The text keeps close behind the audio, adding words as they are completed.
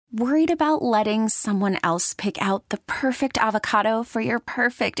Worried about letting someone else pick out the perfect avocado for your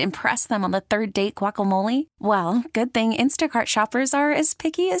perfect impress them on the third date guacamole? Well, good thing Instacart shoppers are as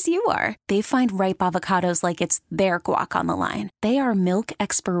picky as you are. They find ripe avocados like it's their guac on the line. They are milk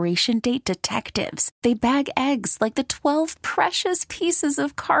expiration date detectives. They bag eggs like the 12 precious pieces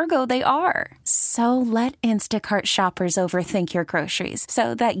of cargo they are. So let Instacart shoppers overthink your groceries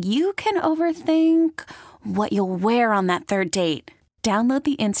so that you can overthink what you'll wear on that third date. Download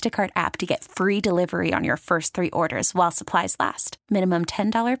the Instacart app to get free delivery on your first 3 orders while supplies last. Minimum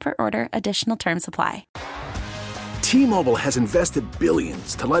 $10 per order. Additional terms apply. T-Mobile has invested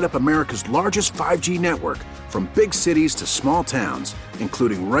billions to light up America's largest 5G network, from big cities to small towns,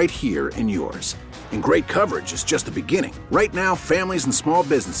 including right here in yours. And great coverage is just the beginning. Right now, families and small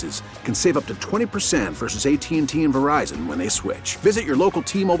businesses can save up to 20% versus AT&T and Verizon when they switch. Visit your local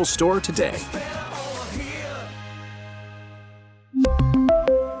T-Mobile store today.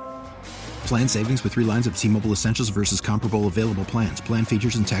 Plan savings with 3 lines of T-Mobile Essentials versus comparable available plans. Plan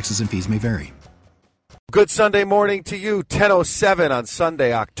features and taxes and fees may vary. Good Sunday morning to you, 10:07 on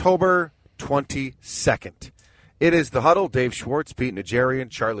Sunday, October 22nd. It is The Huddle. Dave Schwartz, Pete Najarian,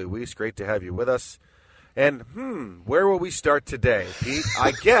 Charlie Weiss. Great to have you with us. And, where will we start today, Pete?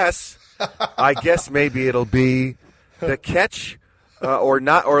 I guess maybe it'll be the catch or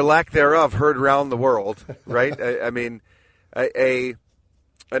not, or lack thereof, heard around the world, right? I mean,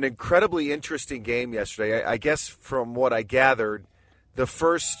 an incredibly interesting game yesterday. I guess from what I gathered, the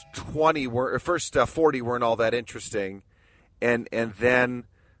first 40 weren't all that interesting, and then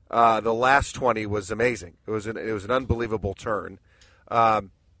the last 20 was amazing. It was an unbelievable turn.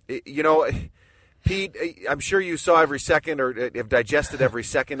 Pete, I'm sure you saw every second or have digested every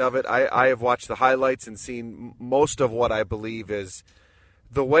second of it. I have watched the highlights and seen most of what I believe is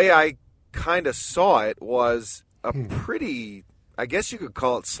the way I kind of saw it was a pretty, I guess you could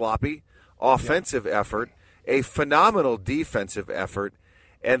call it sloppy, offensive effort, a phenomenal defensive effort,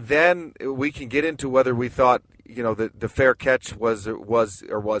 and then we can get into whether we thought, the fair catch was or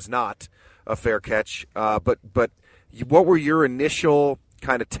was not a fair catch. But what were your initial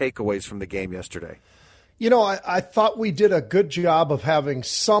kind of takeaways from the game yesterday? I thought we did a good job of having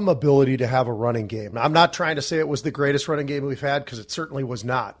some ability to have a running game. I'm not trying to say it was the greatest running game we've had, because it certainly was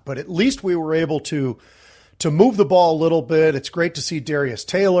not. But at least we were able to move the ball a little bit. It's great to see Darius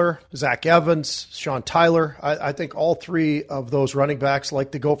Taylor, Zach Evans, Sean Tyler. I think all 3 of those running backs,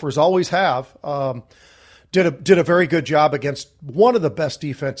 like the Gophers always have, did a very good job against one of the best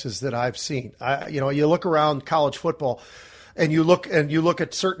defenses that I've seen. You look around college football, and you look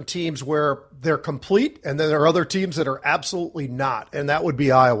at certain teams where they're complete, and then there are other teams that are absolutely not, and that would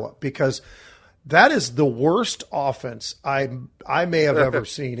be Iowa, because that is the worst offense I may have ever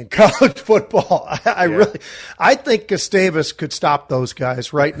seen in college football. I think Gustavus could stop those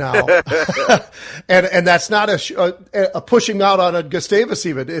guys right now, and that's not a pushing out on a Gustavus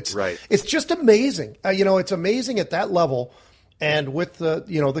even. It's just amazing. It's amazing at that level, and with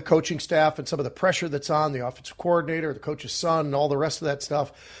the coaching staff and some of the pressure that's on the offensive coordinator, the coach's son, and all the rest of that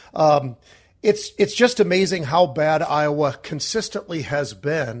stuff. It's just amazing how bad Iowa consistently has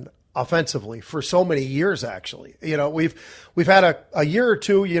been offensively for so many years. Actually, we've had a year or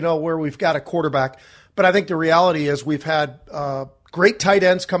two, where we've got a quarterback, but I think the reality is we've had great tight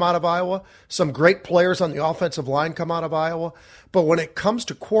ends come out of Iowa, some great players on the offensive line come out of Iowa, but when it comes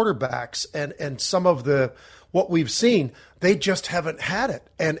to quarterbacks and some of what we've seen, they just haven't had it,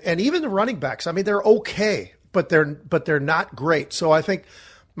 and even the running backs. I mean, they're okay, but they're not great. So I think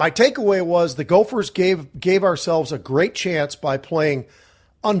my takeaway was the Gophers gave ourselves a great chance by playing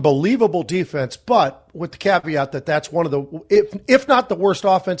unbelievable defense, but with the caveat that that's one of the, if not the worst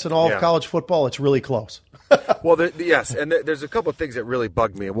offense in all of college football, it's really close. Well, yes, and there's a couple of things that really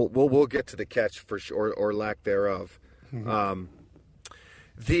bugged me. We'll get to the catch for sure, or lack thereof. Mm-hmm.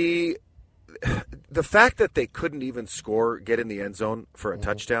 The fact that they couldn't even get in the end zone for a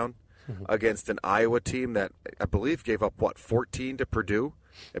touchdown against an Iowa team that I believe gave up 14 to Purdue,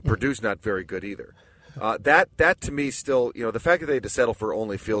 and Purdue's not very good either. That to me still, the fact that they had to settle for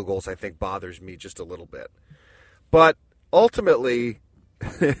only field goals, I think bothers me just a little bit. But ultimately,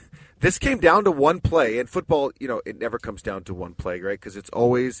 this came down to one play. In football, it never comes down to one play, right? Because it's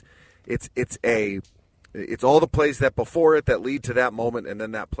always, it's all the plays that before it that lead to that moment, and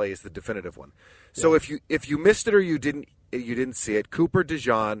then that play is the definitive one. Yeah. So if you missed it or you didn't see it, Cooper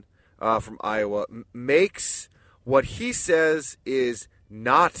DeJean from Iowa makes what he says is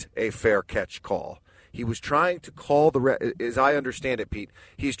not a fair catch call. He was trying to call as I understand it, Pete,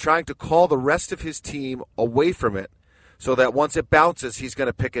 he's trying to call the rest of his team away from it so that once it bounces, he's going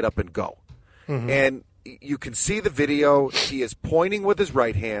to pick it up and go. Mm-hmm. you can see the video. He is pointing with his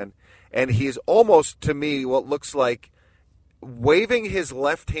right hand, and he is almost, to me, what looks like waving his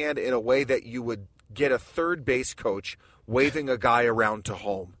left hand in a way that you would get a third base coach waving a guy around to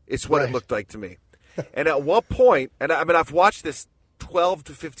home. It's what it looked like to me. And at what point, and I mean, I've watched this 12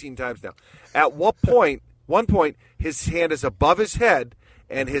 to 15 times now. At one point, his hand is above his head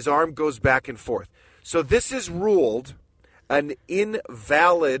and his arm goes back and forth. So this is ruled an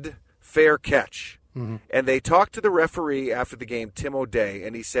invalid fair catch. Mm-hmm. And they talked to the referee after the game, Tim O'Day,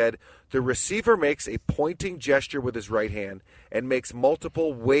 and he said the receiver makes a pointing gesture with his right hand and makes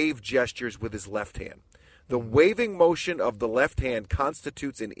multiple wave gestures with his left hand. The waving motion of the left hand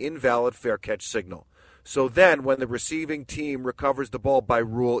constitutes an invalid fair catch signal. So then, when the receiving team recovers the ball by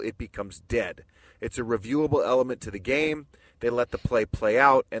rule, it becomes dead. It's a reviewable element to the game. They let the play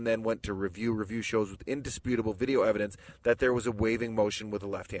out and then went to review. Review shows with indisputable video evidence that there was a waving motion with the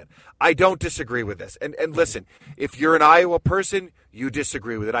left hand. I don't disagree with this. And listen, if you're an Iowa person, you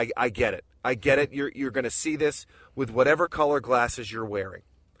disagree with it. I get it. I get it. You're going to see this with whatever color glasses you're wearing.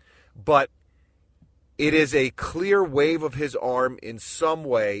 But it is a clear wave of his arm in some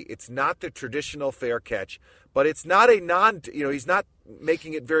way. It's not the traditional fair catch, but it's not he's not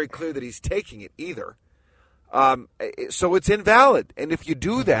making it very clear that he's taking it either. So it's invalid. And if you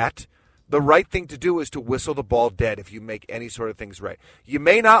do that, the right thing to do is to whistle the ball dead if you make any sort of things right. You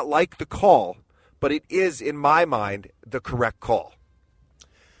may not like the call, but it is, in my mind, the correct call.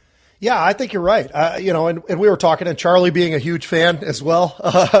 Yeah, I think you're right. And we were talking, and Charlie being a huge fan as well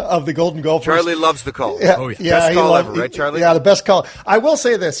of the Golden Gophers. Charlie loves the call. Yeah, best call ever, right, Charlie? Yeah, the best call. I will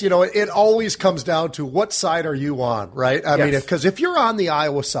say this, it always comes down to what side are you on, right? I mean, because if you're on the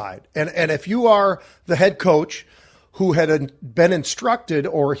Iowa side, and if you are the head coach who had been instructed,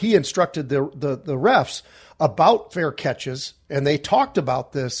 or he instructed the refs about fair catches, and they talked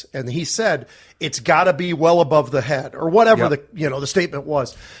about this, and he said it's got to be well above the head, or whatever the statement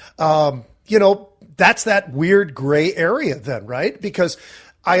was. That's that weird gray area then, right? Because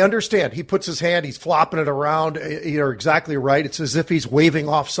I understand he puts his hand, he's flopping it around. You're exactly right. It's as if he's waving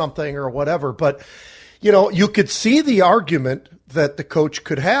off something or whatever. But, you could see the argument that the coach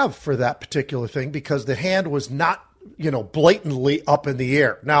could have for that particular thing because the hand was not, blatantly up in the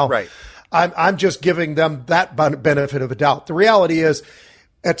air. Now, right. I'm just giving them that benefit of a doubt. The reality is,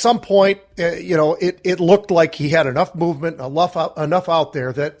 at some point, it looked like he had enough movement, enough out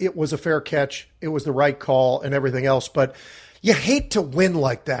there that it was a fair catch. It was the right call and everything else. But you hate to win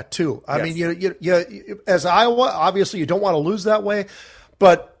like that too. I mean, you as Iowa, obviously you don't want to lose that way.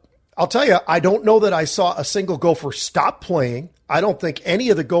 But I'll tell you, I don't know that I saw a single Gopher stop playing. I don't think any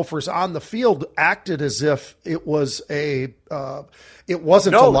of the Gophers on the field acted as if it was it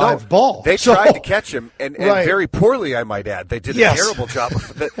wasn't a live ball. They tried to catch him, and very poorly, I might add. They did a terrible job.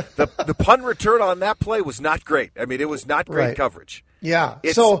 The punt return on that play was not great. I mean, it was not great coverage. Yeah.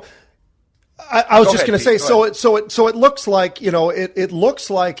 So I was just going to say, so it looks like, it looks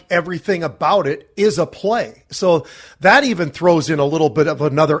like everything about it is a play. So that even throws in a little bit of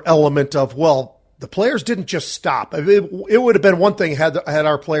another element of, well, the players didn't just stop. I mean, it would have been one thing had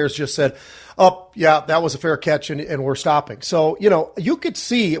our players just said, oh, yeah, that was a fair catch and we're stopping. So, you could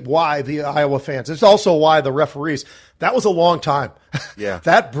see why the Iowa fans, it's also why the referees, that was a long time. Yeah.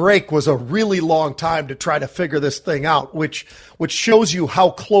 That break was a really long time to try to figure this thing out, which shows you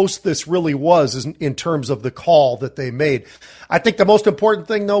how close this really was in terms of the call that they made. I think the most important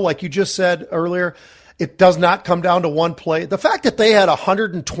thing, though, like you just said earlier, it does not come down to one play. The fact that they had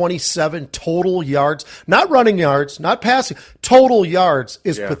 127 total yards, not running yards, not passing, total yards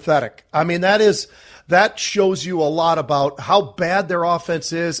is pathetic. I mean, that shows you a lot about how bad their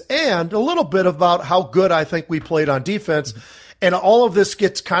offense is and a little bit about how good I think we played on defense. And all of this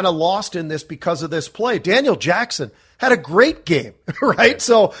gets kind of lost in this because of this play. Daniel Jackson had a great game, right?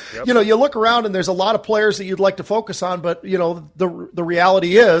 So, you look around and there's a lot of players that you'd like to focus on, but, the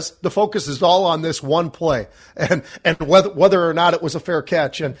reality is the focus is all on this one play and whether or not it was a fair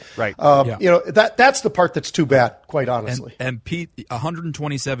catch. And, that's the part that's too bad, quite honestly. And Pete,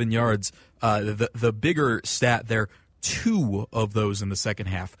 127 yards, the bigger stat there, 2 of those in the second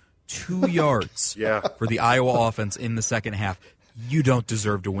half. 2 yards for the Iowa offense in the second half. You don't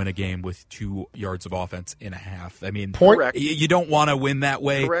deserve to win a game with 2 yards of offense in a half. I mean, you don't want to win that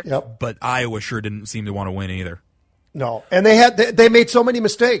way, but Iowa sure didn't seem to want to win either. No, and they made so many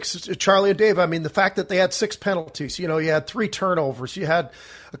mistakes, Charlie and Dave. I mean, the fact that they had 6 penalties, you had 3 turnovers, you had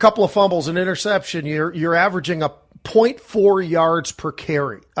a couple of fumbles, an interception. You're averaging a 0.4 yards per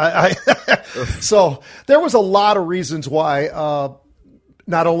carry. So there was a lot of reasons why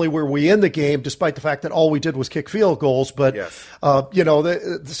not only were we in the game, despite the fact that all we did was kick field goals, but, yes.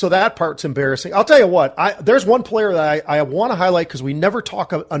 So that part's embarrassing. I'll tell you what, there's one player that I want to highlight because we never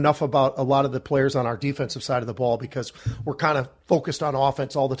talk enough about a lot of the players on our defensive side of the ball because we're kind of focused on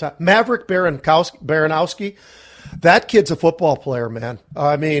offense all the time. Maverick Baranowski. That kid's a football player, man.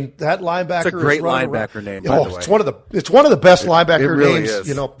 I mean, that linebacker. It's a great is linebacker name, by the way. It's one of the best linebacker it really names. Is.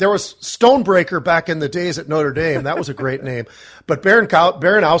 You know, there was Stonebreaker back in the days at Notre Dame. That was a great name. But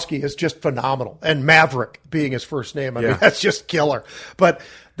Baranowski is just phenomenal. And Maverick being his first name, I mean, that's just killer. But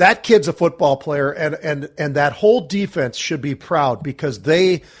that kid's a football player, and that whole defense should be proud because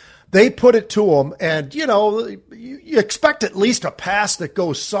they put it to him, and, you expect at least a pass that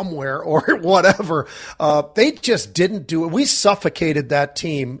goes somewhere or whatever. They just didn't do it. We suffocated that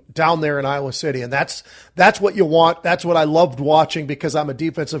team down there in Iowa City, and that's what you want. That's what I loved watching because I'm a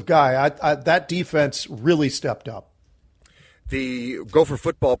defensive guy. That defense really stepped up. The Gopher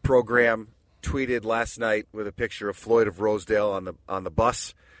football program tweeted last night with a picture of Floyd of Rosedale on the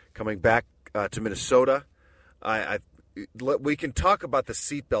bus coming back to Minnesota. We can talk about the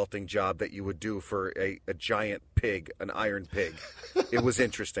seatbelting job that you would do for a giant pig, an iron pig. It was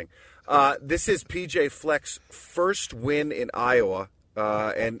interesting. This is PJ Fleck's first win in Iowa,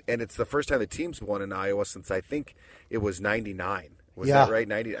 and it's the first time the team's won in Iowa since I think it was 99. Was that right?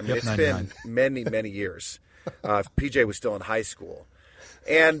 90. I mean, it's 99. Been many, many years. PJ was still in high school.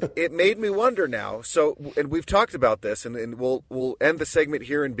 And it made me wonder now. So, and we've talked about this, and we'll end the segment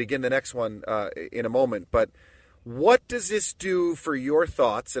here and begin the next one in a moment, but what does this do for your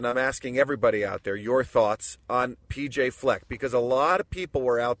thoughts, and I'm asking everybody out there, your thoughts on PJ Fleck? Because a lot of people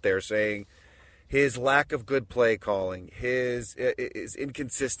were out there saying his lack of good play calling, his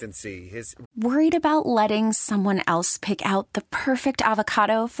inconsistency, his... Worried about letting someone else pick out the perfect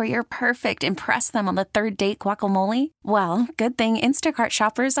avocado for your perfect impress them on the third date guacamole? Well, good thing Instacart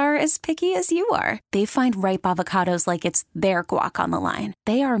shoppers are as picky as you are. They find ripe avocados like it's their guac on the line.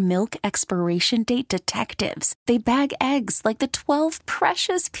 They are milk expiration date detectives. They bag eggs like the 12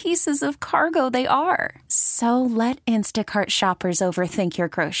 precious pieces of cargo they are. So let Instacart shoppers overthink your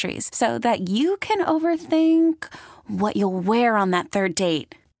groceries so that you can overthink what you'll wear on that third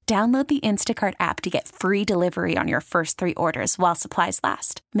date. Download the Instacart app to get free delivery on your first 3 orders while supplies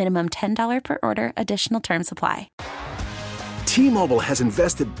last. Minimum $10 per order. Additional terms apply. T-Mobile has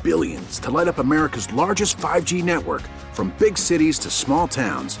invested billions to light up America's largest 5G network, from big cities to small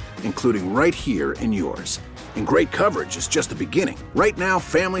towns, including right here in yours. And great coverage is just the beginning. Right now,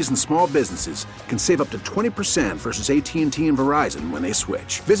 families and small businesses can save up to 20% versus AT&T and Verizon when they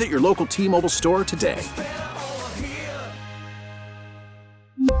switch. Visit your local T-Mobile store today.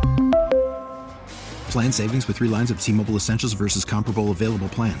 Plan savings with 3 lines of T-Mobile Essentials versus comparable available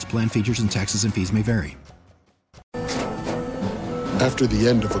plans. Plan features and taxes and fees may vary. After the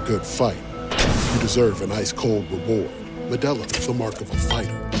end of a good fight, you deserve an ice-cold reward. Modelo is the mark of a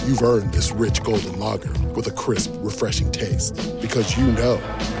fighter. You've earned this rich golden lager with a crisp, refreshing taste. Because you know,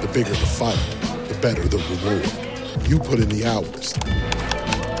 the bigger the fight, the better the reward. You put in the hours,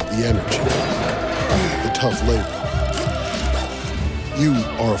 the energy, the tough labor. You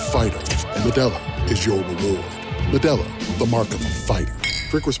are a fighter, and Modelo is your reward. Modelo, the mark of a fighter.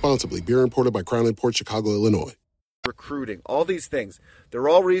 Drink responsibly. Beer imported by Crown Imports, Chicago, Illinois. Recruiting, all these things. They're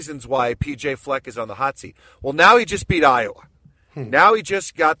all reasons why PJ Fleck is on the hot seat. Well, now he just beat Iowa. Now he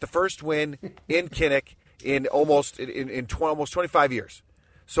just got the first win in Kinnick in almost 25 years.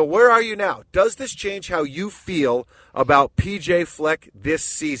 So where are you now? Does this change how you feel about PJ Fleck this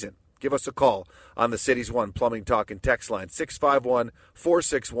season? Give us a call on the Cities One Plumbing Talk and text line,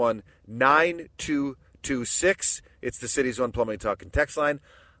 651-461-9226. It's the Cities One Plumbing Talk and text line.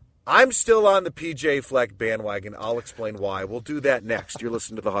 I'm still on the PJ Fleck bandwagon. I'll explain why. We'll do that next. You're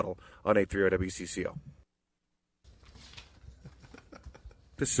listening to The Huddle on 830 WCCO.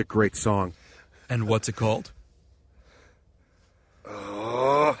 This is a great song. And what's it called?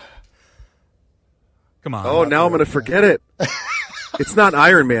 Oh. Come on. Oh, now I'm going to forget it. It's not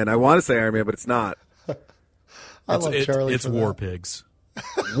Iron Man. I want to say Iron Man, but it's not. I love Charlie. It's War Pigs.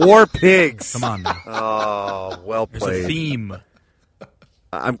 War Pigs. Come on now. Oh, well played. There's a theme.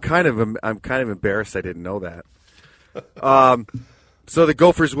 I'm kind of embarrassed I didn't know that. So the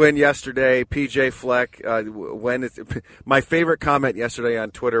Gophers win yesterday. PJ Fleck. My favorite comment yesterday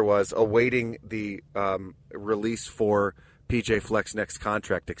on Twitter was awaiting the release for PJ Fleck's next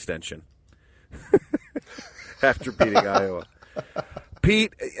contract extension after beating Iowa.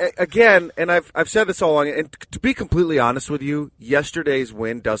 Pete, again, and I've said this all along, and to be completely honest with you, yesterday's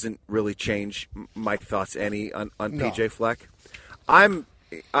win doesn't really change my thoughts any on no. PJ Fleck. I've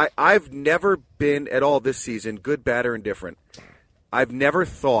never been at all this season, good, bad, or indifferent, I've never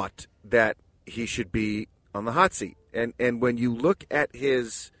thought that he should be on the hot seat. And when you look at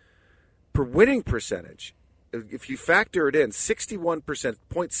his winning percentage, if you factor it in, 61%,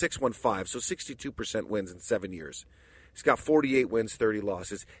 .615, so 62% wins in 7 years. He's got 48 wins, 30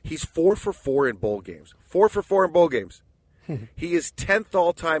 losses. He's 4 for 4 in bowl games. 4 for 4 in bowl games. He is 10th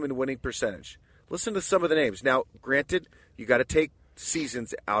all-time in winning percentage. Listen to some of the names. Now, granted, you got to take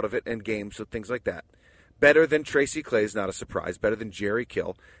seasons out of it and games, so things like that. Better than Tracy Clay is not a surprise. Better than Jerry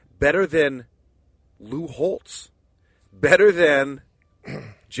Kill. Better than Lou Holtz. Better than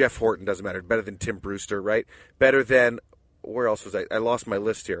Jeff Horton, doesn't matter. Better than Tim Brewster, right? Better than, where else was I? I lost my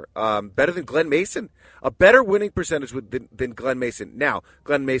list here. Better than Glenn Mason. A better winning percentage than Glenn Mason. Now,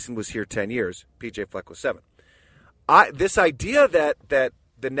 Glenn Mason was here 10 years. P.J. Fleck was 7. This idea that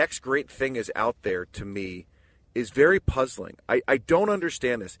the next great thing is out there, to me, is very puzzling. I don't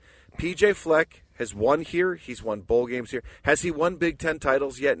understand this. P.J. Fleck has won here. He's won bowl games here. Has he won Big Ten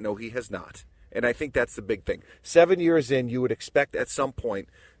titles yet? No, he has not. And I think that's the big thing. 7 years in, you would expect at some point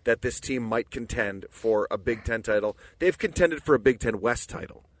that this team might contend for a Big Ten title. They've contended for a Big Ten West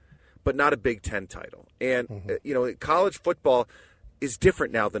title, but not a Big Ten title. And, college football is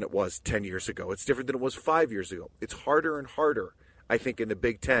different now than it was 10 years ago. It's different than it was 5 years ago. It's harder and harder, I think, in the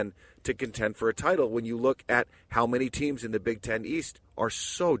Big Ten to contend for a title when you look at how many teams in the Big Ten East are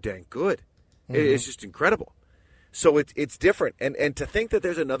so dang good. It's just incredible. So it's different. And to think that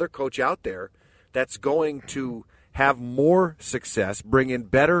there's another coach out there that's going to have more success, bring in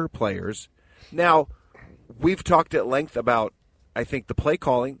better players. Now, we've talked at length about, I think the play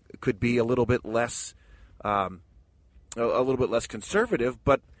calling could be a little bit less conservative,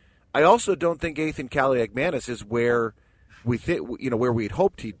 but I also don't think Ethan Kaliakmanis is where we where we had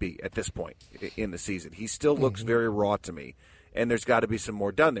hoped he'd be at this point in the season. He still looks very raw to me, and there's got to be some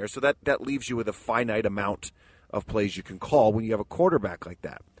more done there. So that leaves you with a finite amount of plays you can call when you have a quarterback like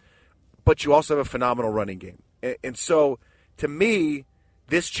that. But you also have a phenomenal running game. And so, to me,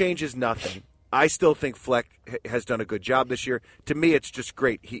 this changes nothing. I still think Fleck has done a good job this year. To me, it's just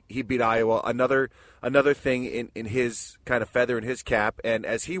great. He beat Iowa. Another thing in his kind of feather in his cap. And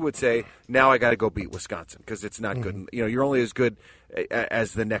as he would say, now I got to go beat Wisconsin because it's not good. You're only as good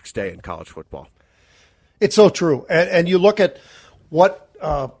as the next day in college football. It's so true. And you look at what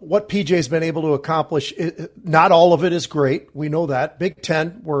PJ's been able to accomplish. Not all of it is great. We know that. Big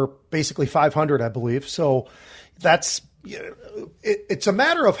Ten, we're basically 500, I believe. So that's it's a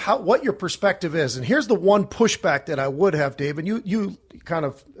matter of what your perspective is. And here's the one pushback that I would have, Dave, and you kind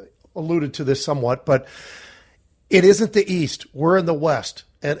of alluded to this somewhat, but it isn't the East. We're in the West.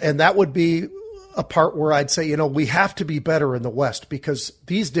 And that would be a part where I'd say, we have to be better in the West because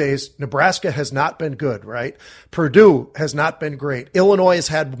these days Nebraska has not been good, right? Purdue has not been great. Illinois has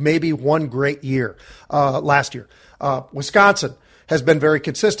had maybe one great year last year. Wisconsin has been very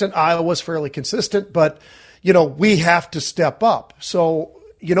consistent. Iowa's fairly consistent, but we have to step up. So,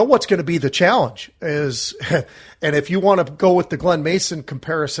 what's going to be the challenge is, and if you want to go with the Glenn Mason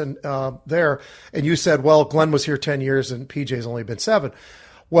comparison there, and you said, well, Glenn was here 10 years and PJ's only been 7.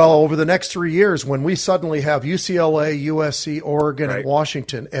 Well, over the next 3 years, when we suddenly have UCLA, USC, Oregon, and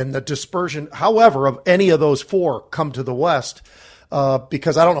Washington, and the dispersion, however, of any of those 4 come to the West,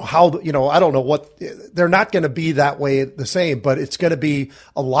 because I don't know how, I don't know what, they're not going to be that way the same, but it's going to be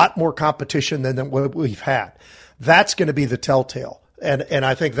a lot more competition than what we've had. That's going to be the telltale. And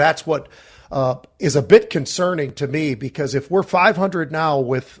I think that's what is a bit concerning to me, because if we're 500 now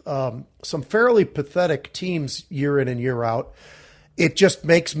with some fairly pathetic teams year in and year out, it just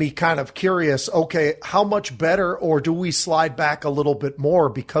makes me kind of curious, okay, how much better, or do we slide back a little bit more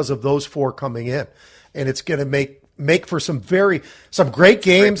because of those 4 coming in? And it's going to make for some great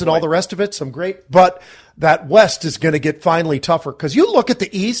games and all the rest of it, but that West is going to get finally tougher. Because you look at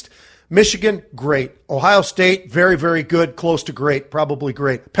the East, Michigan, great. Ohio State, very, very good, close to great, probably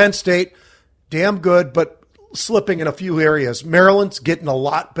great. Penn State, damn good, but slipping in a few areas. Maryland's getting a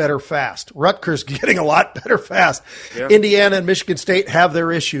lot better fast. Rutgers getting a lot better fast. Yeah. Indiana and Michigan State have their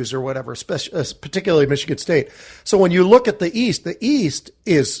issues or whatever, particularly Michigan State. So when you look at the East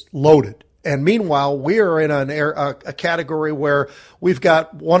is loaded. And meanwhile, we are in a category where we've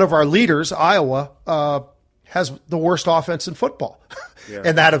got one of our leaders, Iowa, has the worst offense in football. Yeah.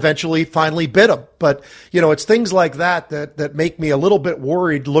 And that eventually finally bit them. But, it's things like that make me a little bit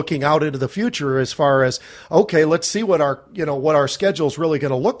worried looking out into the future as far as, okay, let's see what our schedule is really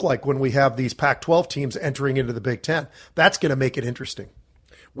going to look like when we have these Pac-12 teams entering into the Big Ten. That's going to make it interesting.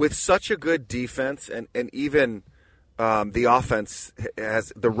 With such a good defense and even the offense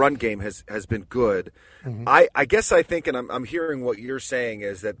the run game has been good. Mm-hmm. I guess I think, and I'm hearing what you're saying,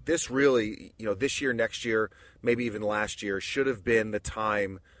 is that this really, this year, next year, maybe even last year, should have been the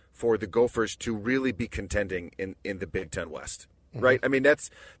time for the Gophers to really be contending in the Big Ten West. Mm-hmm. Right? I mean, that's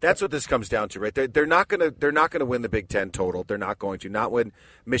what this comes down to, right? They're not gonna win the Big Ten total. They're not going to. Not when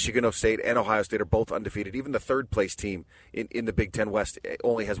Michigan State and Ohio State are both undefeated. Even the third place team in the Big Ten West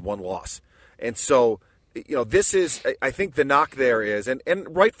only has one loss. And so, this is, I think the knock there is, and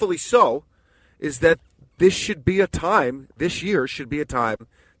rightfully so, is that this year should be a time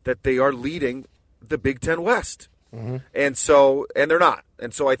that they are leading the Big Ten West. Mm-hmm. And they're not.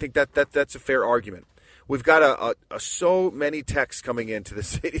 And so I think that's a fair argument. We've got so many texts coming into the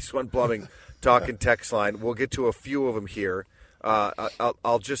Cities One Plumbing Talking text line. We'll get to a few of them here.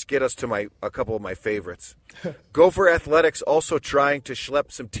 I'll just get us to a couple of my favorites. Gopher Athletics also trying to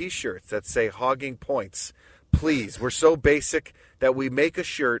schlep some T-shirts that say "Hogging Points." Please, we're so basic that we make a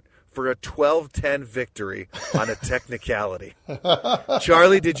shirt for a 12-10 victory on a technicality.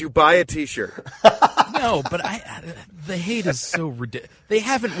 Charlie, did you buy a T-shirt? No, but the hate is so ridiculous. They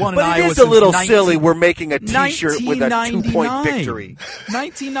haven't won but an Iowa Iowa since since a little silly. We're making a T-shirt with a 2-point victory.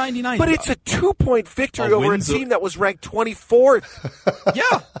 1999. But it's a 2-point victory over a team that was ranked 24th.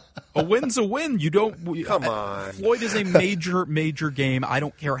 Yeah. A win's a win. You don't. Come on. Floyd is a major game. I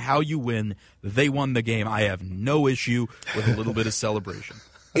don't care how you win. They won the game. I have no issue with a little bit of celebration.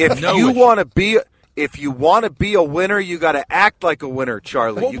 If you want to be a winner, you got to act like a winner,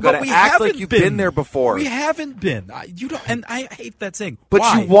 Charlie. You got to act like you've been there before. We haven't been. You don't, and I hate that saying. But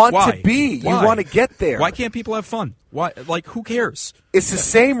why? You want why? to be. Why? You want to get there. Why can't people have fun? Why? Like, who cares? It's the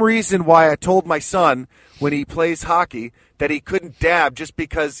same reason why I told my son when he plays hockey that he couldn't dab just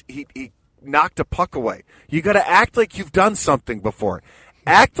because he knocked a puck away. You got to act like you've done something before.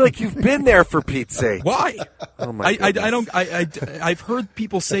 Act like you've been there, for Pete's sake. Why? Oh my goodness. I've heard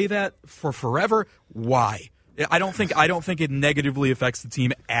people say that for forever. Why? I don't think it negatively affects the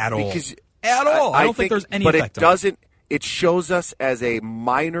team at all. At all. I don't think there's any effect. But it doesn't. It shows us as a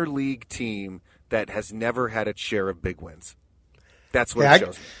minor league team that has never had its share of big wins. That's what it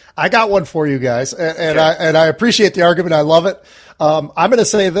shows me. I got one for you guys, and I appreciate the argument. I love it. I'm going to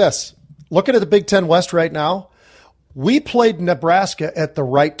say this. Looking at the Big Ten West right now, we played Nebraska at the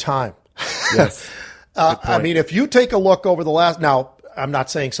right time. Yes. I mean, if you take a look over the last – now, I'm not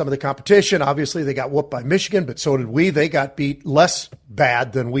saying some of the competition. Obviously, they got whooped by Michigan, but so did we. They got beat less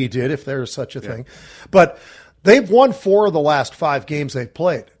bad than we did, if there's such a thing. But they've won 4 of the last 5 games they've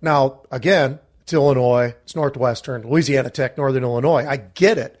played. Now, again, it's Illinois, it's Northwestern, Louisiana Tech, Northern Illinois. I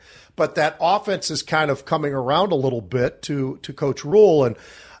get it. But that offense is kind of coming around a little bit to Coach Rule, and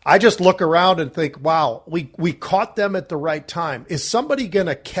I just look around and think, wow, we caught them at the right time. Is somebody going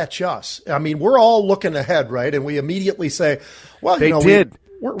to catch us? I mean, we're all looking ahead, right? And we immediately say, well, they did.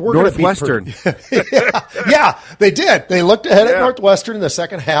 We're Northwestern. Yeah, they did. They looked ahead at Northwestern in the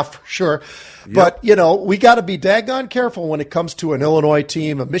second half for sure. Yep. But, we got to be daggone careful when it comes to an Illinois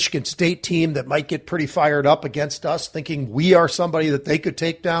team, a Michigan State team that might get pretty fired up against us, thinking we are somebody that they could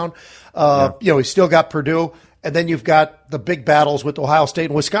take down. We still got Purdue. And then you've got the big battles with Ohio State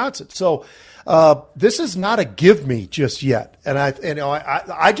and Wisconsin. So this is not a give me just yet. And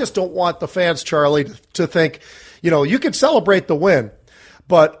I just don't want the fans, Charlie, to think, you can celebrate the win,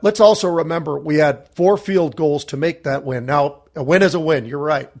 but let's also remember we had 4 field goals to make that win. Now, a win is a win. You're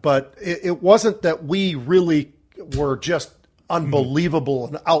right. But it wasn't that we really were just unbelievable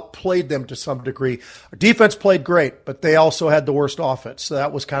and outplayed them to some degree. Our defense played great, but they also had the worst offense. So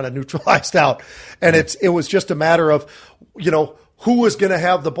that was kind of neutralized out. And it was just a matter of, who was going to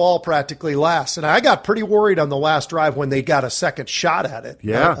have the ball practically last. And I got pretty worried on the last drive when they got a second shot at it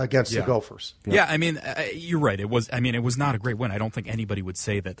against the Gophers. Yeah, I mean, you're right. It was not a great win. I don't think anybody would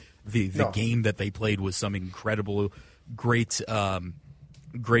say that the game that they played was some incredible, great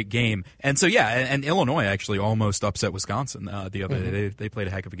game. And so, and Illinois actually almost upset Wisconsin the other day. They played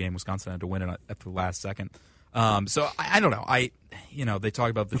a heck of a game. Wisconsin had to win it at the last second. So I don't know. They talk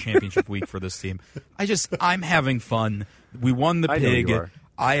about the championship week for this team. I'm having fun. We won the pig.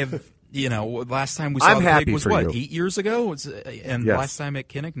 I have, last time we saw the pig was 8 years ago? Last time at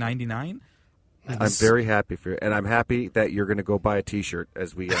Kinnick, 99? I'm very happy for you, and I'm happy that you're going to go buy a T-shirt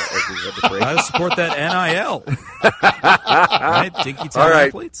as we have the break. Got to support that NIL. Right, Dinky Town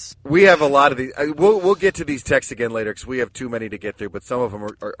athletes. We have a lot of these. We'll get to these texts again later because we have too many to get through, but some of them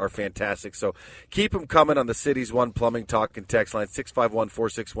are fantastic. So keep them coming on the Cities One Plumbing Talk and text line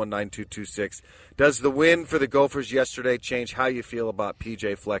 651-461-9226. Does the win for the Gophers yesterday change how you feel about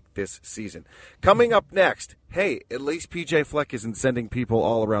PJ Fleck this season? Coming up next, hey, at least PJ Fleck isn't sending people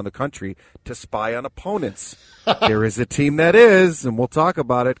all around the country to spy on opponents. There is a team that is, and we'll talk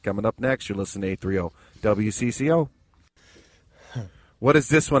about it coming up next. You're listening to 830 WCCO. What does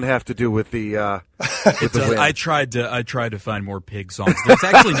this one have to do with the? With the win? I tried to find more pig songs. There's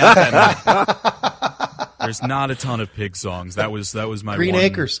actually not that many. There's not a ton of pig songs. That was my Green one.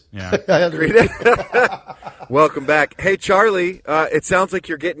 Acres. Yeah. Welcome back. Hey, Charlie. It sounds like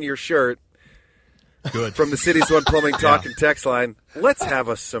you're getting your shirt. Good. From the City's One Plumbing Talk and Text line. Let's have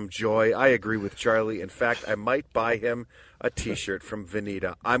us some joy. I agree with Charlie. In fact, I might buy him a T-shirt from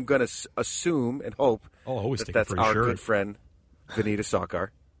Veneta. I'm going to assume and hope that's our good friend, Veneta Sokar.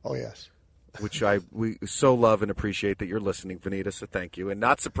 Oh, yes. Which we so love and appreciate that you're listening, Veneta, so thank you. And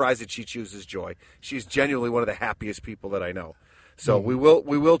not surprised that she chooses joy. She's genuinely one of the happiest people that I know. So we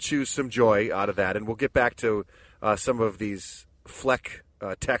will choose some joy out of that, and we'll get back to some of these Fleck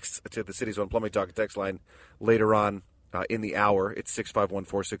texts to the City's One Plumbing Talk and Text line later on in the hour. It's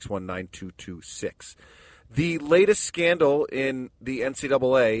 651-461-9226. The latest scandal in the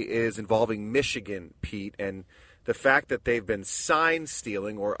NCAA is involving Michigan, Pete, and the fact that they've been sign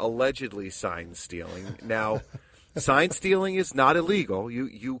stealing or allegedly sign stealing. Now, sign stealing is not illegal.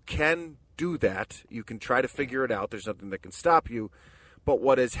 You can do that. You can try to figure it out. There's nothing that can stop you. But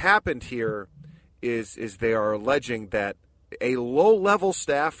what has happened here is they are alleging that a low-level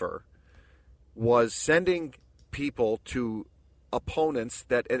staffer was sending people to opponents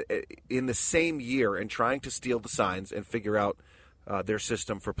that in the same year and trying to steal the signs and figure out their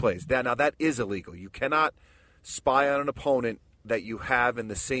system for plays. Now, that is illegal. You cannot spy on an opponent that you have in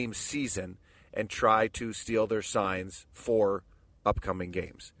the same season and try to steal their signs for upcoming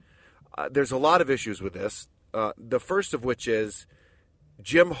games. There's a lot of issues with this. The first of which is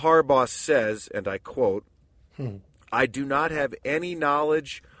Jim Harbaugh says, and I quote, I do not have any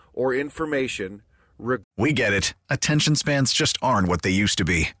knowledge or information. We get it. Attention spans just aren't what they used to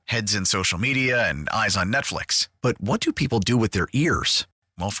be. Heads in social media and eyes on Netflix. But what do people do with their ears?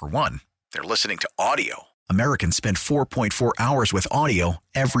 Well, for one, they're listening to audio. Americans spend 4.4 hours with audio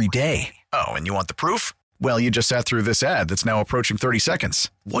every day. Oh, and you want the proof? Well, you just sat through this ad that's now approaching 30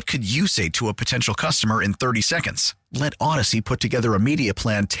 seconds. What could you say to a potential customer in 30 seconds? Let Odyssey put together a media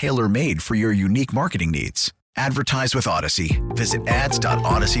plan tailor-made for your unique marketing needs. Advertise with Odyssey. Visit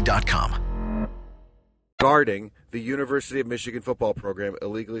ads.odyssey.com. Regarding the University of Michigan football program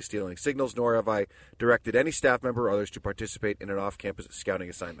illegally stealing signals, nor have I directed any staff member or others to participate in an off-campus scouting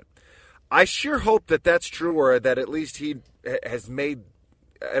assignment. I sure hope that that's true, or that at least he has made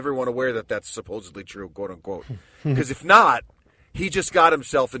everyone aware that that's supposedly true, quote unquote. Because if not, he just got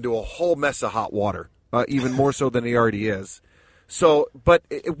himself into a whole mess of hot water, even more so than he already is. So, but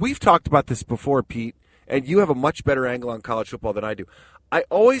we've talked about this before, Pete, and you have a much better angle on college football than I do. I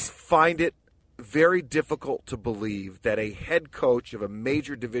always find it very difficult to believe that a head coach of a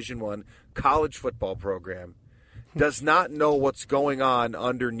major Division I college football program does not know what's going on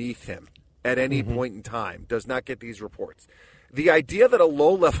underneath him at any point in time, does not get these reports. The idea that a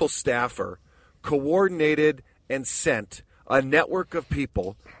low-level staffer coordinated and sent a network of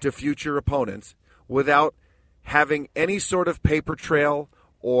people to future opponents without having any sort of paper trail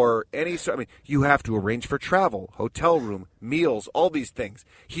or any sort, I mean, you have to arrange for travel, hotel room, meals, all these things.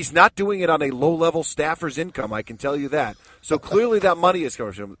 He's not doing it on a low-level staffer's income, I can tell you that. So clearly that money is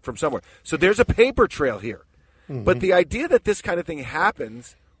coming from somewhere. So there's a paper trail here. But the idea that this kind of thing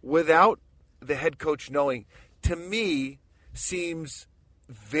happens without the head coach knowing, to me, seems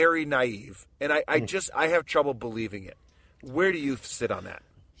very naive. And I have trouble believing it. Where do you sit on that?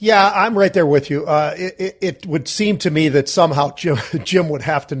 Yeah, I'm right there with you. It would seem to me that somehow Jim would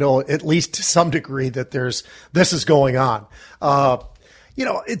have to know, at least to some degree, that this is going on.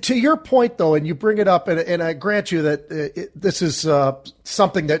 To your point, though, and you bring it up, and I grant you that this is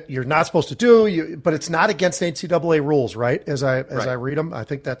something that you're not supposed to do, but it's not against NCAA rules, right? As I read them, I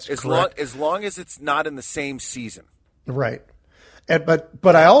think that's correct. As long as it's not in the same season, right?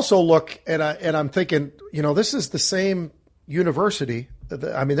 But I also look and I'm thinking, this is the same university.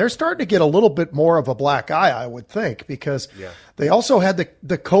 I mean, they're starting to get a little bit more of a black eye, I would think, because they also had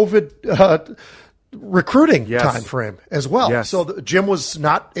the COVID recruiting time frame as well. Yes. So Jim was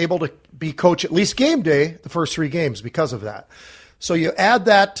not able to be coach at least game day the first 3 games because of that. So you add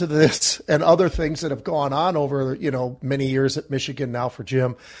that to this and other things that have gone on over, many years at Michigan now for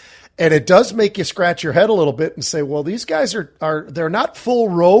Jim. And it does make you scratch your head a little bit and say, well, these guys they're not full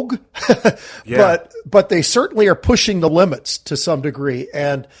rogue, but they certainly are pushing the limits to some degree.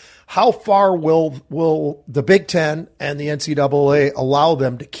 And how far will the Big Ten and the NCAA allow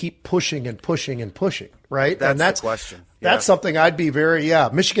them to keep pushing and pushing and pushing, right? That's the question. That's something I'd be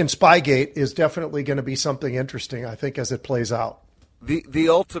Michigan Spygate is definitely going to be something interesting, I think, as it plays out. The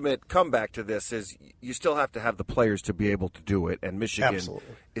ultimate comeback to this is you still have to have the players to be able to do it, and Michigan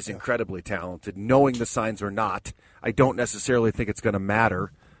is incredibly talented. Knowing the signs or not, I don't necessarily think it's going to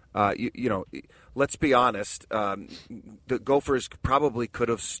matter. Let's be honest. The Gophers probably could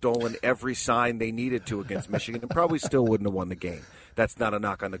have stolen every sign they needed to against Michigan and probably still wouldn't have won the game. That's not a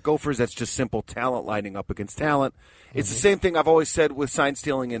knock on the Gophers. That's just simple talent lining up against talent. It's the same thing I've always said with sign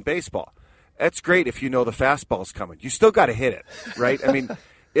stealing in baseball. That's great if you know the fastball's coming. You still got to hit it, right? I mean,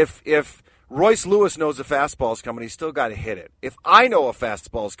 if Royce Lewis knows a fastball's coming, he's still got to hit it. If I know a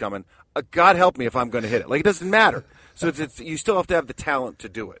fastball's coming, God help me if I'm going to hit it. Like, it doesn't matter. So it's you still have to have the talent to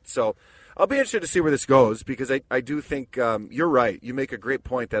do it. So I'll be interested to see where this goes because I do think you're right. You make a great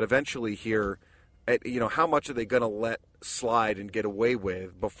point that eventually here, how much are they going to let slide and get away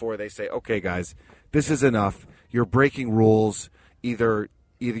with before they say, okay, guys, this is enough. You're breaking rules. Either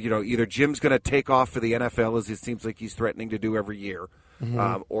Jim's going to take off for the NFL, as it seems like he's threatening to do every year,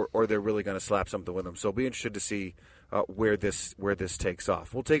 or they're really going to slap something with him. So I'll be interested to see where this takes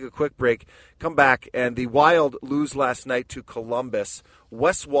off. We'll take a quick break, come back, and the Wild lose last night to Columbus.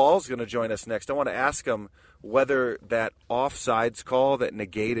 Wes Walz is going to join us next. I want to ask him whether that offsides call that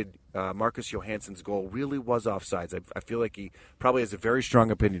negated Marcus Johansson's goal really was offsides. I feel like he probably has a very strong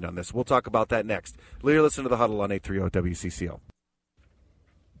opinion on this. We'll talk about that next. You're listening to The Huddle on 830 WCCO.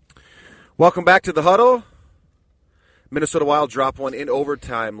 Welcome back to The Huddle. Minnesota Wild dropped one in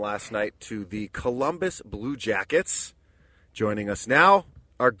overtime last night to the Columbus Blue Jackets. Joining us now,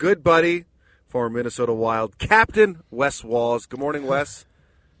 our good buddy, former Minnesota Wild captain, Wes Walz. Good morning, Wes.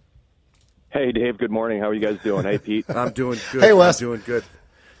 Hey, Dave. Good morning. How are you guys doing? Hey, Pete. I'm doing good. Hey, Wes. I'm doing good.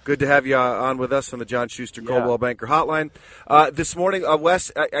 Good to have you on with us on the John Schuster Coldwell Banker Hotline. This morning,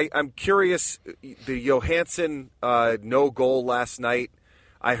 Wes, I'm curious, the Johansson no goal last night.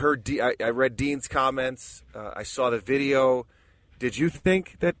 I heard. I read Dean's comments. I saw the video. Did you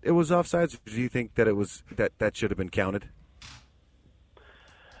think that it was offsides, or do you think that it was that should have been counted?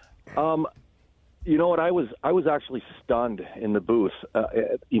 You know what? I was actually stunned in the booth.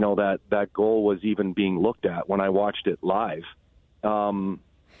 That goal was even being looked at when I watched it live. When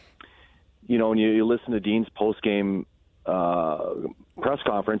you listen to Dean's post-game press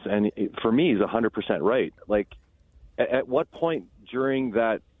conference, and for me, he's 100% right. Like, at what point during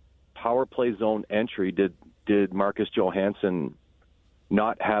that power play zone entry did Marcus Johansson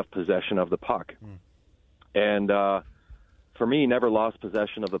not have possession of the puck? And for me, he never lost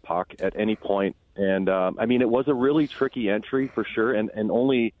possession of the puck at any point. And it was a really tricky entry for sure. And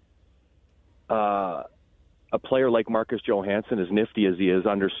only a player like Marcus Johansson, as nifty as he is,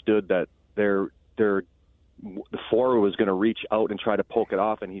 understood that the forward was going to reach out and try to poke it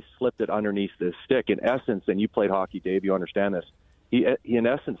off, and he slipped it underneath the stick. In essence, and you played hockey, Dave, you understand this. He in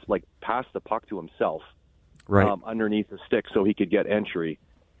essence, like, passed the puck to himself, right, underneath the stick, so he could get entry.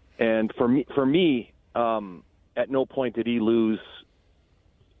 And for me, at no point did he lose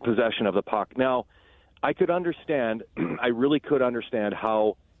possession of the puck. Now, I could understand, I really could understand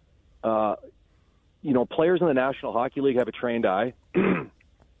how, players in the National Hockey League have a trained eye.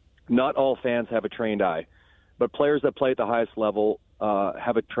 Not all fans have a trained eye, but players that play at the highest level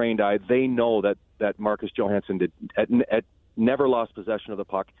have a trained eye. They know that Marcus Johansson never lost possession of the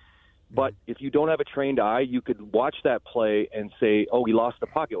puck. But if you don't have a trained eye, you could watch that play and say, oh, he lost the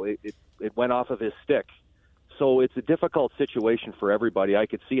puck. It went off of his stick. So it's a difficult situation for everybody. I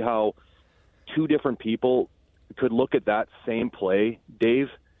could see how two different people could look at that same play, Dave,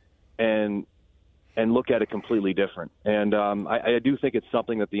 and look at it completely different. And I do think it's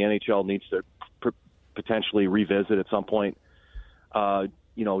something that the NHL needs to potentially revisit at some point, when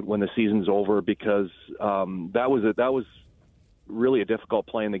the season's over, because that was really a difficult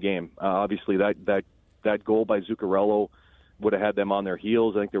play in the game. Obviously, that goal by Zuccarello would have had them on their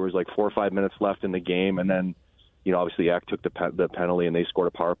heels. I think there was like 4 or 5 minutes left in the game, and then, obviously, Ack took the penalty and they scored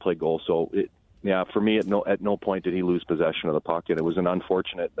a power play goal. So, for me, at no point did he lose possession of the puck, and it was an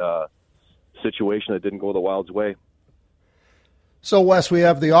unfortunate situation that didn't go the Wild's way. So, Wes, we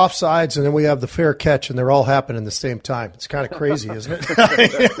have the offsides and then we have the fair catch, and they're all happening at the same time. It's kind of crazy, isn't it?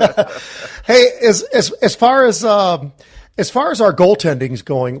 Hey, as far as our goaltending's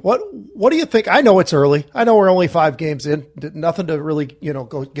going, what do you think? I know it's early. I know we're only 5 games in. Nothing to really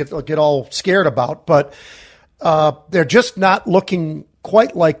go get all scared about, but they're just not looking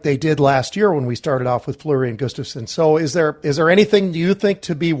quite like they did last year when we started off with Fleury and Gustafsson. So is there anything you think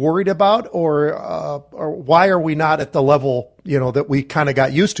to be worried about, or why are we not at the level, that we kind of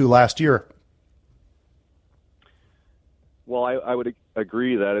got used to last year? Well, I would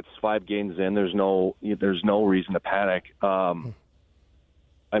agree that it's 5 games in. There's no reason to panic.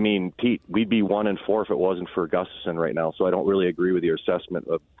 I mean, Pete, we'd be 1-4 if it wasn't for Gustafsson right now. So I don't really agree with your assessment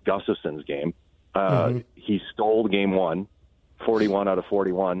of Gustafsson's game. He stole game one, 41 out of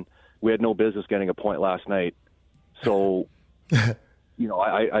 41. We had no business getting a point last night. So,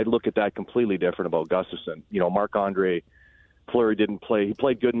 I look at that completely different about Gustafsson. Marc-Andre Fleury didn't play. He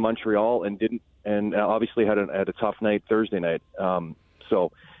played good in Montreal and obviously had a tough night Thursday night.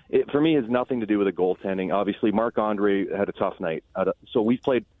 So it, for me, has nothing to do with the goaltending. Obviously, Marc-Andre had a tough night. So we've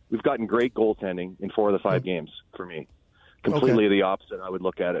gotten great goaltending in 4 of the 5 games for me. Completely the opposite, I would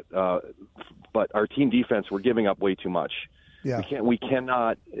look at it. But our team defense, we're giving up way too much. Yeah. We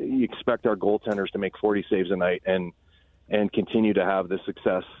cannot expect our goaltenders to make 40 saves a night and continue to have the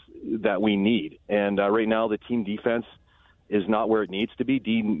success that we need. And right now, the team defense is not where it needs to be.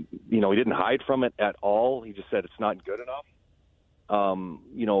 Dean, he didn't hide from it at all. He just said it's not good enough.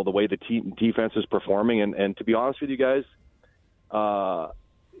 The way the team defense is performing, and to be honest with you guys,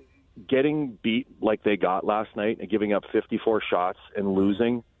 getting beat like they got last night and giving up 54 shots and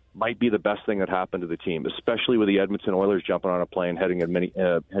losing might be the best thing that happened to the team, especially with the Edmonton Oilers jumping on a plane heading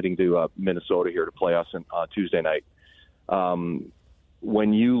to Minnesota here to play us on Tuesday night.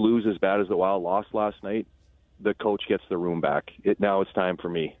 When you lose as bad as the Wild lost last night, the coach gets the room back. Now it's time for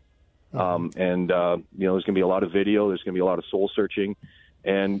me. There's going to be a lot of video. There's going to be a lot of soul searching.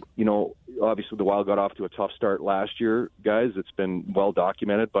 And, obviously the Wild got off to a tough start last year, guys. It's been well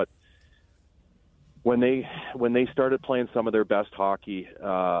documented. But when they started playing some of their best hockey,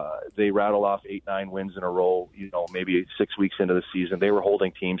 they rattled off 8-9 wins in a row, maybe 6 weeks into the season. They were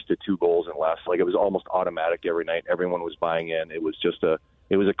holding teams to 2 goals and less. Like, it was almost automatic every night. Everyone was buying in. It was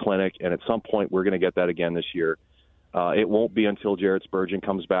a clinic. And at some point, we're going to get that again this year. It won't be until Jared Spurgeon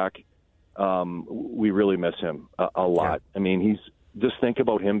comes back. We really miss him a lot. Yeah. I mean, just think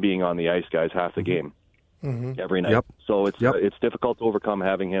about him being on the ice, guys, half the game every night. Yep. So it's difficult to overcome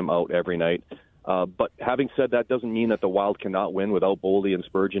having him out every night. But having said that, doesn't mean that the Wild cannot win without Boldy and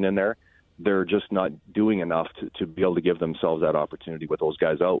Spurgeon in there. They're just not doing enough to be able to give themselves that opportunity with those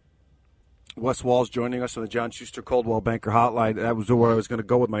guys out. Wes Walz joining us on the John Schuster Coldwell Banker Hotline. That was where I was going to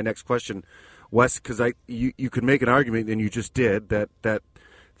go with my next question, Wes, because you could make an argument, and you just did, that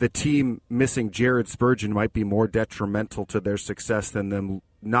the team missing Jared Spurgeon might be more detrimental to their success than them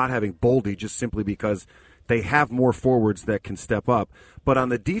not having Boldy, just simply because they have more forwards that can step up. But on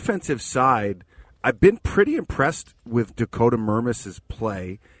the defensive side, I've been pretty impressed with Dakota Mermis's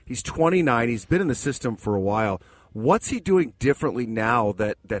play. He's 29. He's been in the system for a while. What's he doing differently now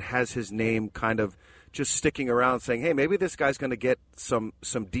that has his name kind of just sticking around, saying, hey, maybe this guy's going to get some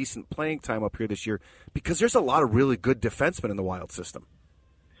decent playing time up here this year? Because there's a lot of really good defensemen in the Wild system.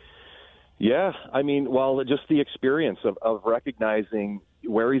 Yeah, I mean, just the experience of recognizing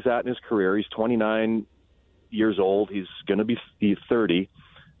where he's at in his career. He's 29 years old. He's going to be 30.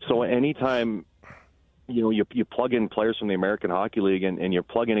 So anytime you plug in players from the American Hockey League and you're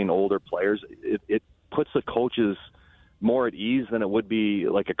plugging in older players, it puts the coaches more at ease than it would be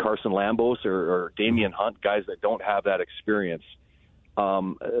like a Carson Lambos or Damian Hunt, guys that don't have that experience.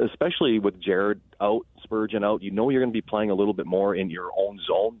 Especially with Jared out, Spurgeon out, you're going to be playing a little bit more in your own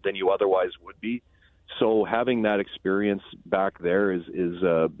zone than you otherwise would be. So having that experience back there is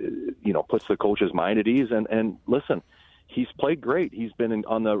puts the coach's mind at ease. And listen, he's played great. He's been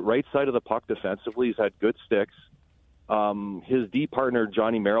on the right side of the puck defensively. He's had good sticks. His D partner,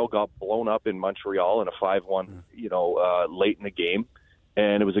 Johnny Merrill, got blown up in Montreal in a 5-1, late in the game.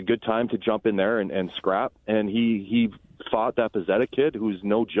 And it was a good time to jump in there and scrap. And he fought that Pizzetta kid, who's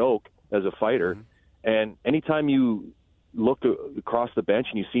no joke as a fighter. And anytime you look across the bench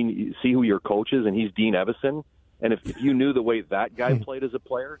and you see who your coach is, and he's Dean Evison, and if you knew the way that guy played as a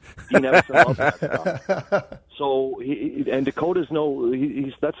player, Dean Evison loves that stuff. So Dakota's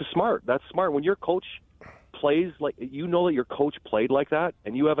that's smart. That's smart. When your coach plays like, that your coach played like that,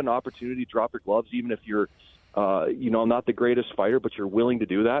 and you have an opportunity to drop your gloves, even if you're not the greatest fighter, but you're willing to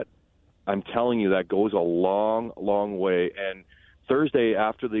do that. I'm telling you, that goes a long, long way. And Thursday,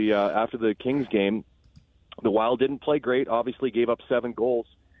 after the Kings game, the Wild didn't play great. Obviously, gave up 7 goals,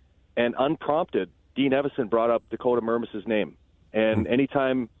 and unprompted, Dean Evison brought up Dakota Mermis's name. And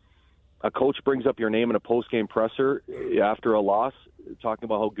anytime a coach brings up your name in a post-game presser after a loss, talking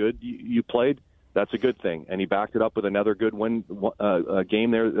about how good you played, that's a good thing. And he backed it up with another good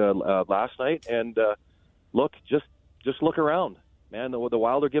game there last night. And look, just look around. Man, the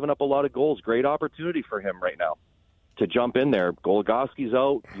Wild are giving up a lot of goals. Great opportunity for him right now to jump in there. Goligoski's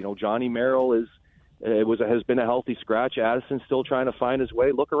out. Johnny Merrill has been a healthy scratch. Addison's still trying to find his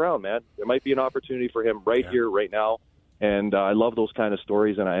way. Look around, man. There might be an opportunity for him here, right now. And I love those kind of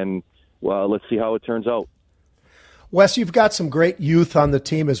stories. And let's see how it turns out. Wes, you've got some great youth on the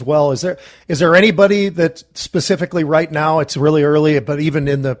team as well. Is there anybody that specifically right now, it's really early, but even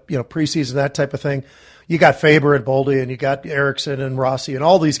in the preseason, that type of thing, you got Faber and Boldy and you got Erickson and Rossi and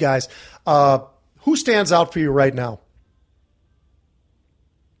all these guys. Who stands out for you right now?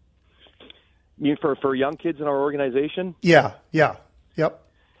 You mean for young kids in our organization? Yeah. Yep.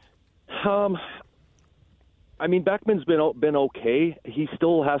 I mean, Beckman's been okay. He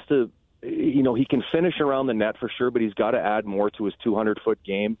still has to, he can finish around the net for sure, but he's got to add more to his 200-foot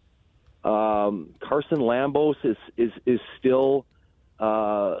game. Carson Lambos is still,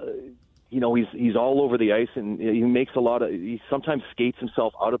 he's all over the ice, and he makes he sometimes skates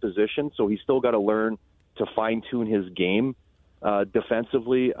himself out of position, so he's still got to learn to fine-tune his game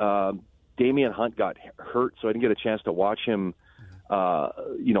defensively. Damian Hunt got hurt, so I didn't get a chance to watch him,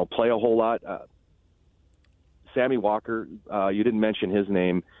 play a whole lot. Sammy Walker, you didn't mention his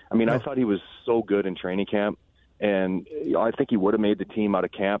name. I mean, I thought he was so good in training camp, and I think he would have made the team out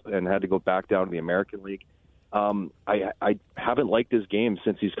of camp and had to go back down to the American League. I haven't liked his game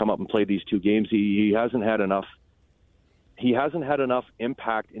since he's come up and played these 2 games. He hasn't had enough. He hasn't had enough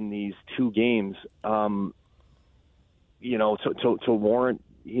impact in these 2 games, to warrant.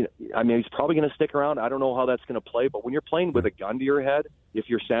 I mean, he's probably going to stick around. I don't know how that's going to play, but when you're playing with a gun to your head, if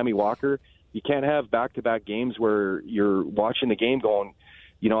you're Sammy Walker, you can't have back-to-back games where you're watching the game going,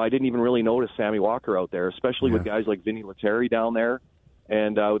 I didn't even really notice Sammy Walker out there, especially with guys like Vinny Lettieri down there.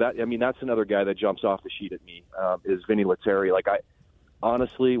 And that's another guy that jumps off the sheet at me, is Vinny Lettieri. Like,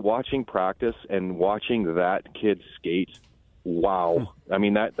 honestly, watching practice and watching that kid skate, wow. I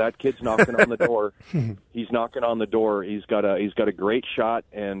mean, that kid's knocking on the door. He's knocking on the door. He's got a great shot,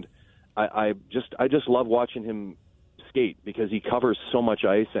 and I just love watching him skate because he covers so much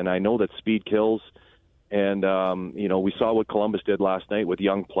ice, and I know that speed kills. And we saw what Columbus did last night with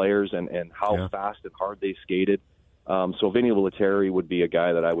young players and how fast and hard they skated. So Vinny Lettieri would be a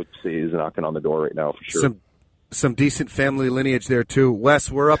guy that I would say is knocking on the door right now for sure. Some decent family lineage there too. Wes,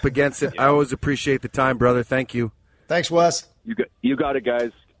 we're up against it. I always appreciate the time, brother. Thank you. Thanks, Wes. You got it,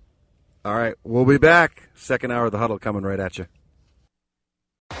 guys. All right, we'll be back. Second hour of the Huddle coming right at you.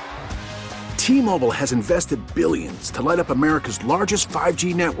 T-Mobile has invested billions to light up America's largest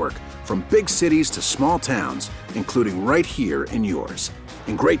 5G network, from big cities to small towns, including right here in yours.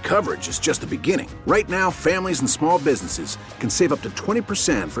 And great coverage is just the beginning. Right now, families and small businesses can save up to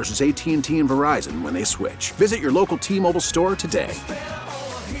 20% versus AT&T and Verizon when they switch. Visit your local T-Mobile store today.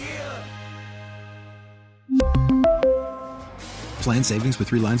 Plan savings with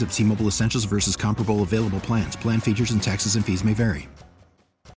 3 lines of T-Mobile Essentials versus comparable available plans. Plan features and taxes and fees may vary.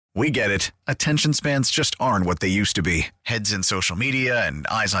 We get it. Attention spans just aren't what they used to be. Heads in social media and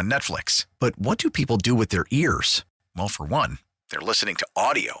eyes on Netflix. But what do people do with their ears? Well, for one, they're listening to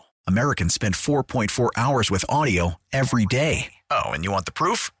audio. Americans spend 4.4 hours with audio every day. Oh, and you want the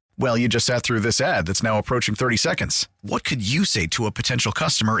proof? Well, you just sat through this ad that's now approaching 30 seconds. What could you say to a potential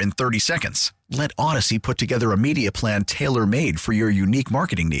customer in 30 seconds? Let Odyssey put together a media plan tailor-made for your unique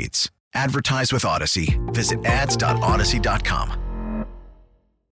marketing needs. Advertise with Odyssey. Visit ads.odyssey.com.